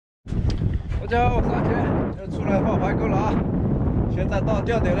大家好，我是阿杰，又出来放排钩了啊！现在到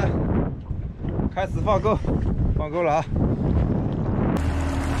钓点了，开始放钩，放钩了啊！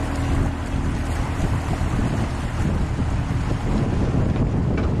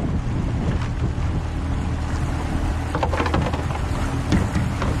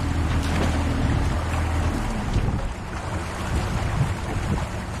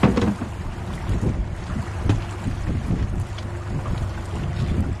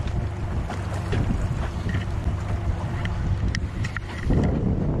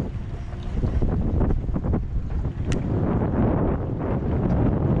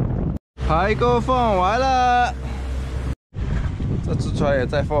排钩放完了，这只船也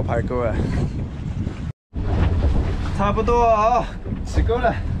在放排钩哎，差不多啊，起钩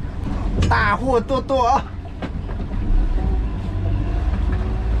了，大货多多啊！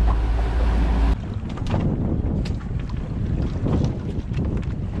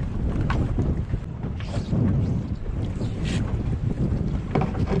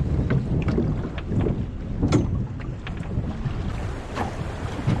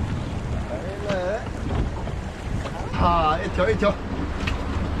啊，一条一条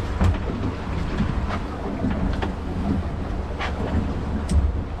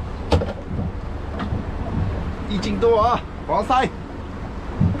，1斤多啊，黄鳃。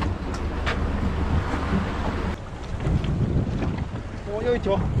哦，又一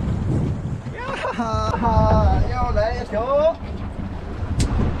条，呀哈哈，又来一条，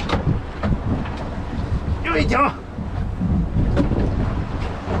又一条。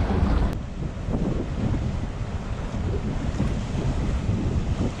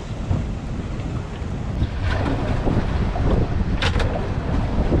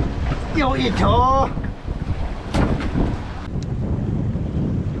又一条，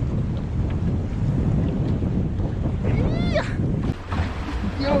哎呀，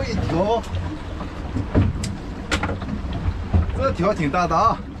又一条，这条挺大的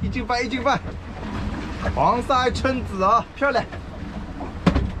啊，1斤半，1斤半，黄鳃蛏子啊，漂亮。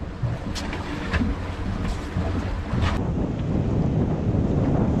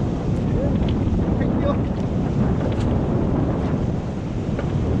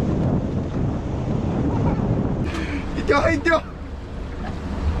一条，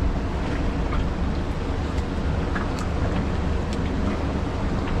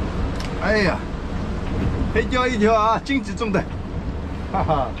哎呀，黑钓一条啊，金级重的，哈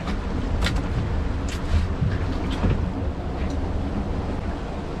哈。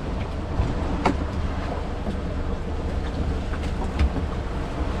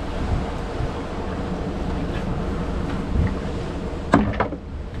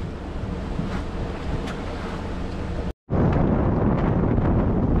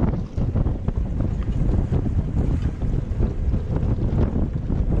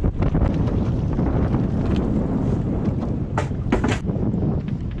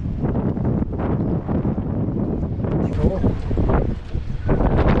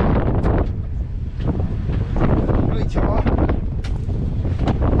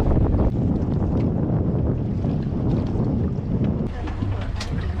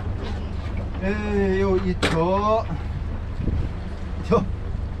哎，又一条，一条，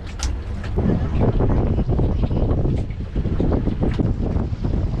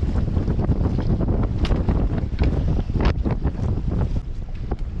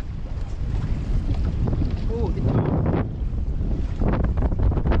哦，一条，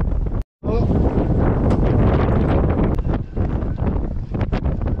哦，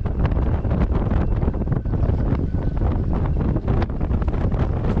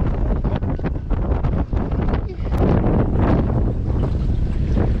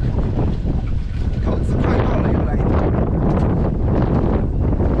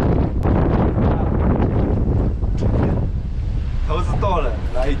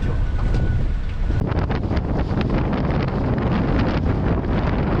来一条，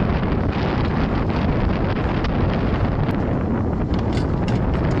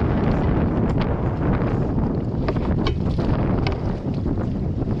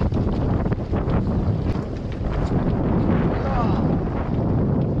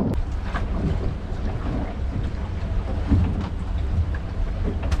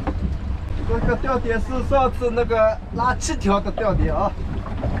这个钓点是上次那个拉7条的钓点啊。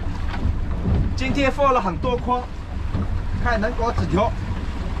今天放了很多筐，看能搞几条。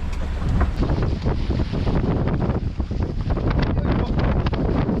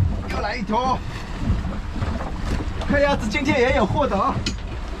又来一条，看样子今天也有货的啊。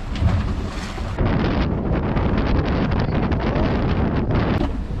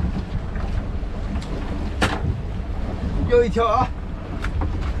又一条啊！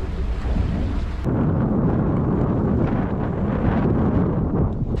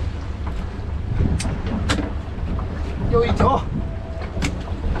又一条，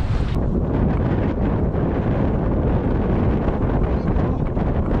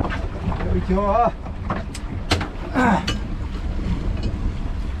又一条啊！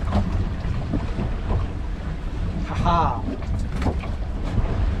哈哈，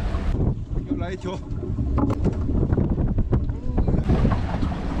又来一条。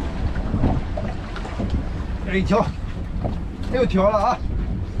 一条，6条了啊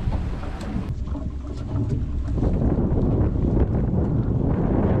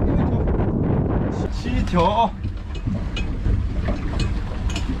！7条啊！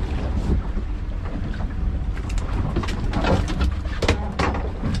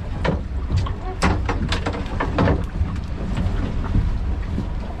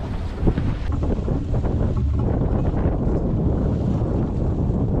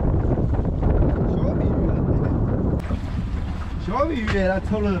小米鱼也来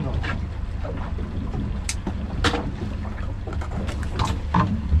凑热闹。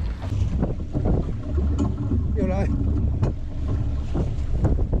又来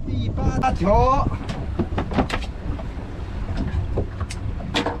第8条，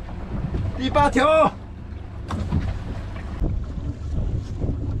第8条，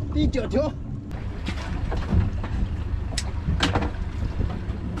第9条。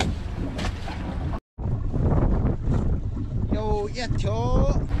 一条，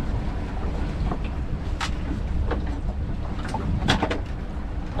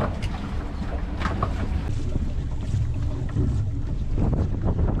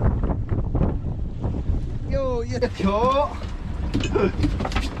又一条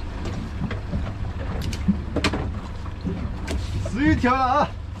，11条了啊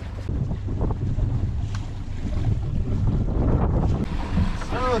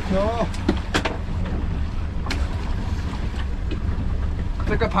！12条。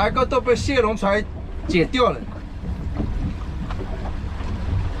 这个排钩都被蟹笼船解掉了。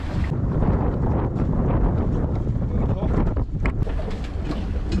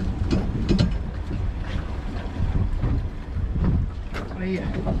哎呀！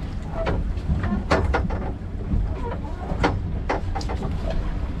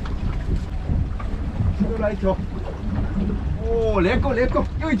又来一条。哦，连钩，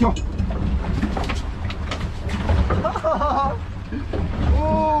又一条。哈哈哈！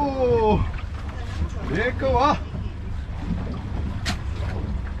 哦，连钩啊！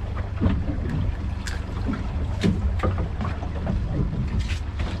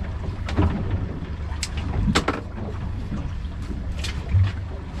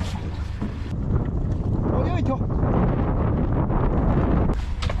哦，又一条。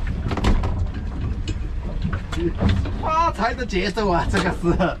发财的节奏啊，这个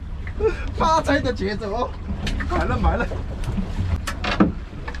是发财的节奏哦！买了。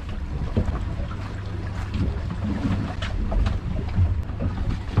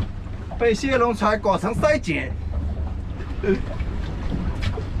 被蟹笼船搞成筛检。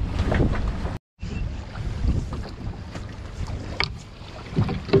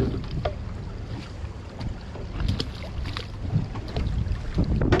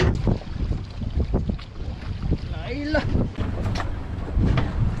来了，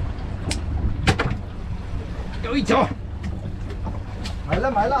又一条，买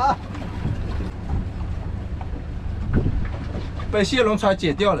了啊！被蟹笼船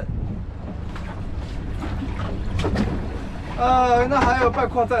解掉了。 那还有半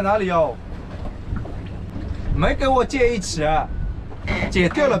框在哪里哦？没给我借一尺啊，解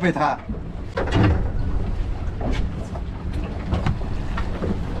掉了被他。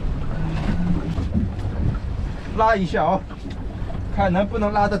拉一下哦，看能不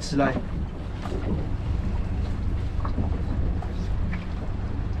能拉得起来。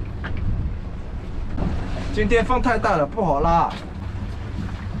今天风太大了，不好拉。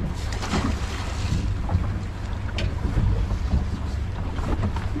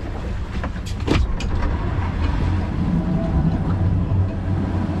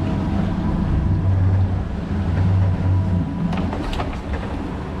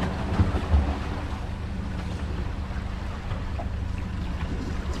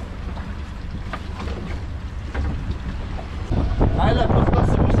 来了，不知道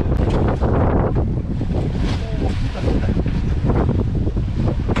是不是？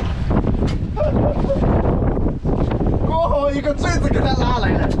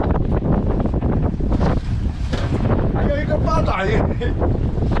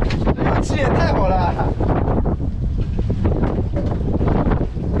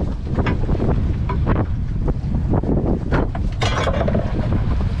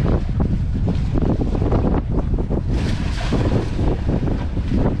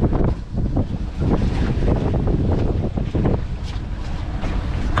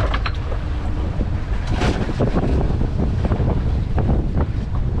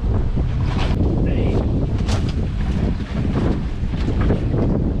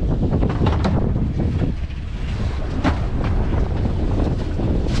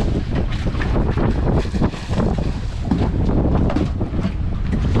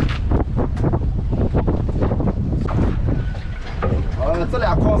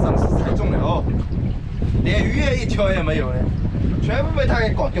一条也没有了，全部被他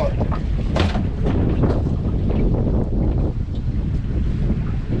给搞掉了。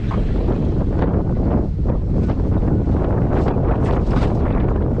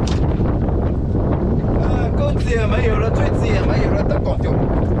钩子也没有了，坠子也没有了，都搞掉了，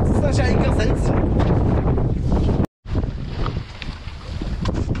只剩下一根绳子。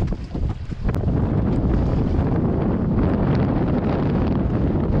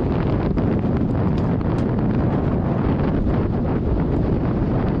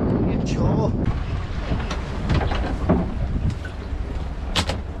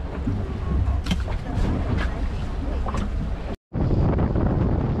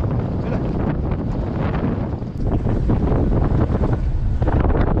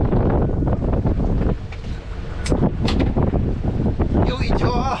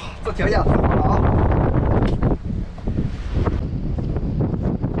这条鸭子好了啊！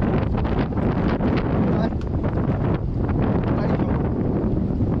来一条。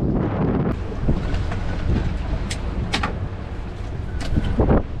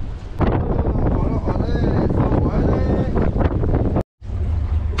好嘞，收完嘞。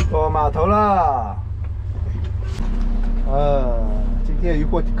到码头了。今天渔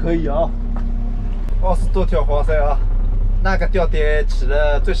获可以啊，20多条黄鳃啊。那个钓点起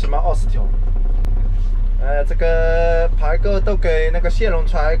了最起码20条，这个排钩都给那个线龙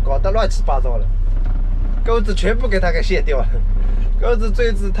船搞得乱七八糟了，钩子全部给它给卸掉了，钩子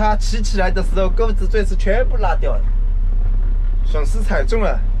坠子它起来的时候，钩子坠子全部拉掉了，损失惨重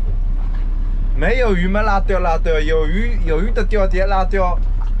了。没有鱼嘛拉掉，有鱼的钓点拉掉，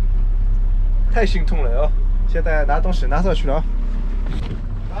太心痛了哦。现在拿东西拿上去了啊。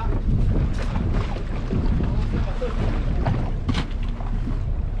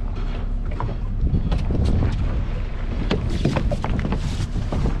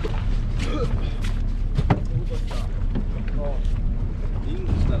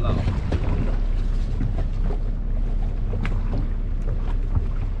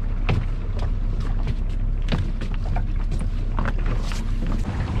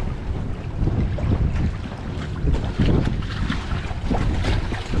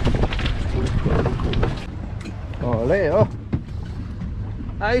好嘞哦，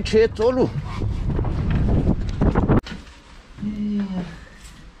安全着陆。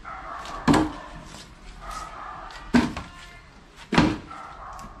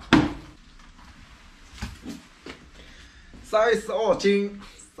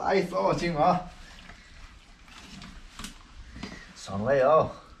32斤啊！上来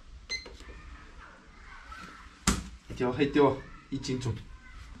哦，一条黑鲷1斤重，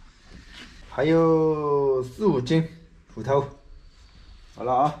还有4、5斤虎头。好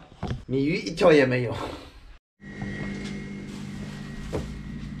了啊，米鱼一条也没有。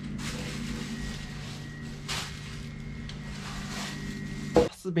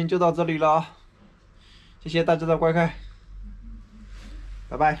视频就到这里了，谢谢大家的观看，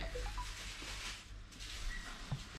拜拜。